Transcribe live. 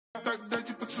I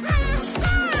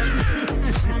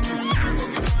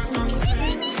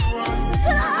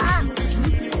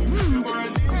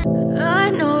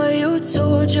know you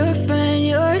told your friend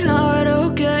you're not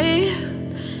okay,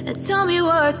 and tell me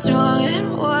what's wrong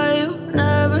and why you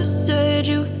never said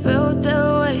you felt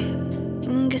that way.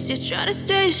 And guess you're trying to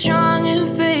stay strong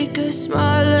and fake a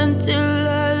smile until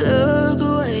I look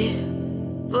away.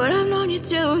 But I've known you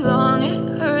too long,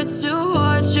 it hurts to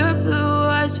watch your blue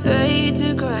eyes fade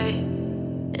to gray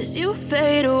as you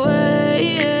fade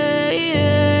away,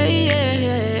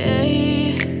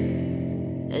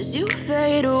 as you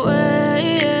fade away.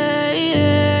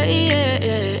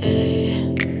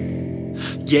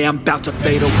 Yeah, I'm about to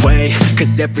fade away,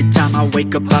 cause every time I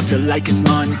wake up I feel like it's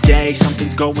Monday.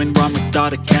 Something's going wrong with all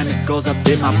the chemicals up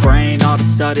in my brain. All of a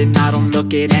sudden I don't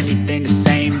look at anything the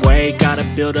same way. Got a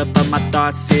buildup of my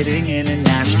thoughts sitting in an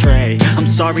ashtray. I'm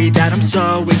sorry that I'm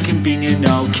so inconvenient,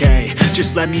 okay.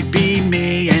 Just let me be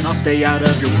me and I'll stay out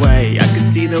of your way. I can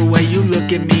see the way you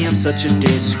look at me, I'm such a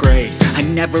disgrace. I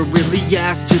never really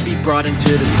asked to be brought into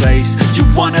this place. You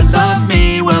wanna love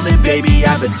me? Well then baby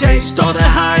I have a taste. All the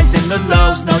highs and the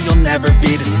lows, no, you'll never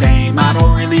be the same. I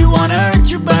don't really wanna hurt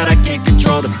you, but I can't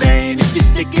control the pain. If you're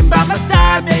sticking by my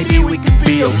side, maybe we could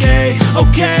be okay.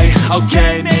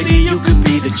 Okay, maybe you could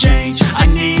be the change I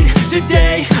need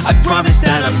today. I promise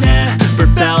that I've never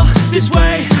felt this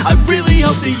way. I really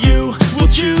hope that you will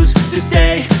choose to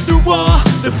stay through all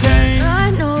the pain.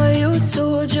 I know you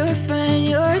told your friend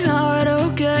you're not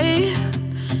okay,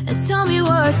 and tell me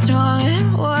what's wrong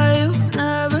and why you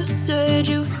never said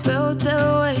you felt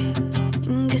that way.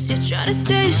 Guess you're trying to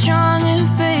stay strong and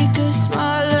fake a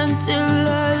smile until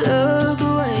I look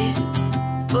away.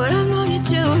 But I've known you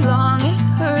too long, it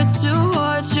hurts to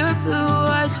watch your blue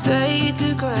eyes fade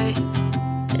to gray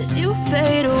as you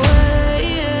fade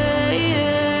away,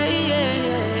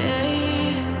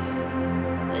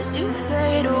 as you fade